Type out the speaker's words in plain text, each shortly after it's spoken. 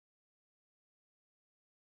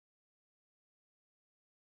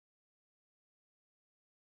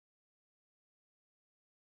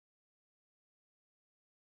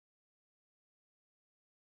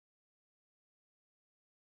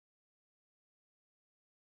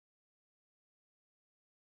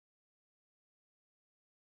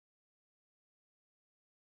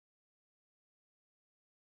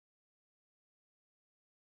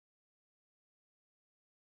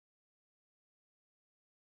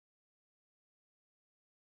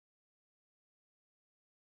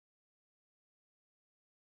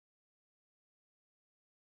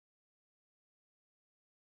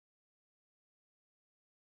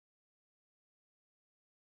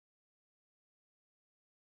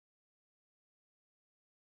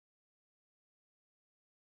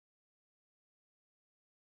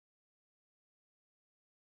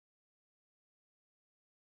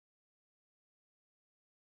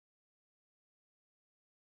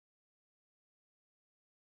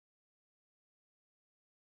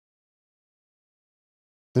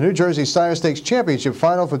The New Jersey Sire Stakes Championship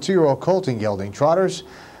final for 2-year-old colting gelding trotters.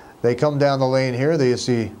 They come down the lane here. They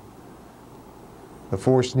see the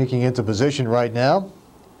 4 sneaking into position right now.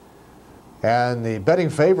 And the betting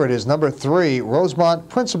favorite is number 3, Rosemont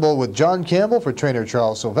Principal, with John Campbell for trainer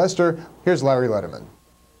Charles Sylvester. Here's Larry Letterman.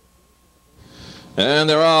 And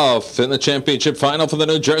they're off in the championship final for the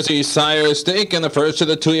New Jersey Sire Stake. And the first of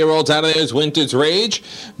the 2-year-olds out of there is Winter's Rage.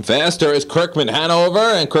 Faster is Kirkman Hanover.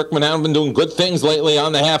 And Kirkman Hanover been doing good things lately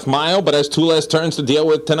on the half mile, but has 2 less turns to deal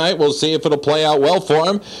with tonight. We'll see if it'll play out well for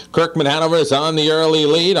him. Kirkman Hanover is on the early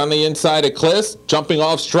lead on the inside of Cliss. Jumping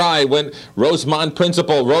off stride went Rosemont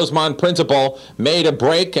Principal. Rosemont Principal made a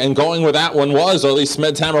break, and going where that one was, or at least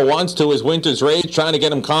Smed's Hammer wants to, is Winter's Rage, trying to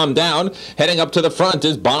get him calmed down. Heading up to the front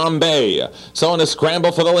is Bombay. So in a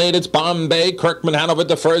scramble for the lead, it's Bombay. Kirkman Hanover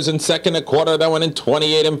defers in second, a quarter. That went in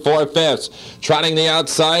 28 4/5. Trotting the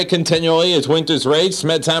outside continually is Winter's Rage.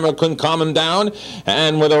 Smed's Hammer couldn't calm him down.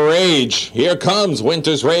 And with a rage, here comes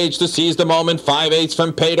Winter's Rage to seize the moment. 5/8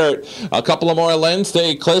 from Paydirt. A couple of more lengths.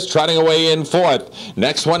 The Cliss trotting away in fourth.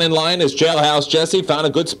 Next one in line is Jailhouse Jesse. Found a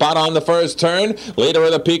good spot on the first turn. Leader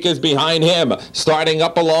of the peak is behind him. Starting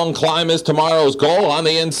up a long climb is Tomorrow's Goal. On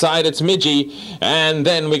the inside, it's Midgie. And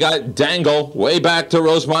then we got Dangle way back to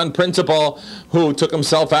Rosemont Principal, who took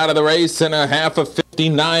himself out of the race in a half of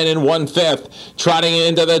 59 1/5. Trotting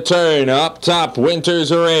into the turn. Up top,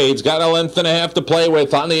 Winter's Rage. Got a length and a half to play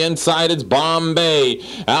with. On the inside, it's Bombay.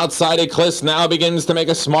 Outside of Cliss now begins to make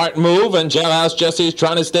a smart move, and Jailhouse Jesse is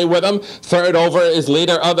trying to stay with him. Third over is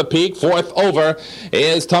Leader of the Peak. Fourth over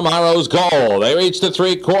is Tomorrow's Goal. They reach the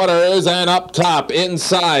 3/4, and up top,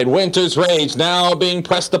 inside, Winter's Rage now being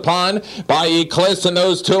pressed upon by Eclipse, and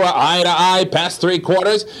those two are eye to eye past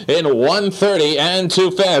 3/4 in 1:30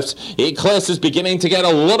 2/5. Eclipse is beginning to get a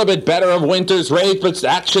little bit better of Winter's Rage, but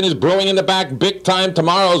action is brewing in the back big time.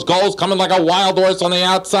 Tomorrow's Goal's coming like a wild horse on the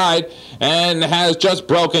outside and has just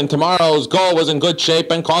broken. Tomorrow's Goal was in good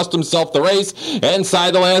shape and cost himself the race.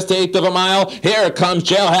 Inside the last 1/8 of a mile, here comes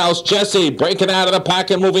Jailhouse Jesse, breaking out of the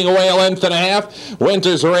pack and moving away a length and a half.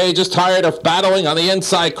 Winter's Rage is tired of battling on the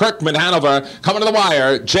inside. Kirkman Hanover coming to the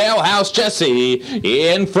wire. Jailhouse Jesse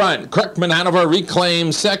in front. Kirkman Hanover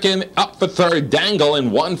reclaims second. Up for third, Dangle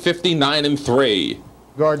in 1:59 3.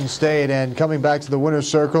 Garden State, and coming back to the winner's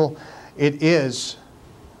circle, it is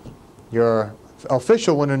your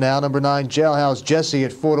official winner now, number 9, Jailhouse Jesse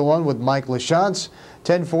at 4-1 with Mike Lachance.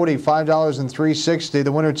 $10.40, $5.0360.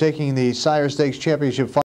 The winner taking the Sire Stakes Championship.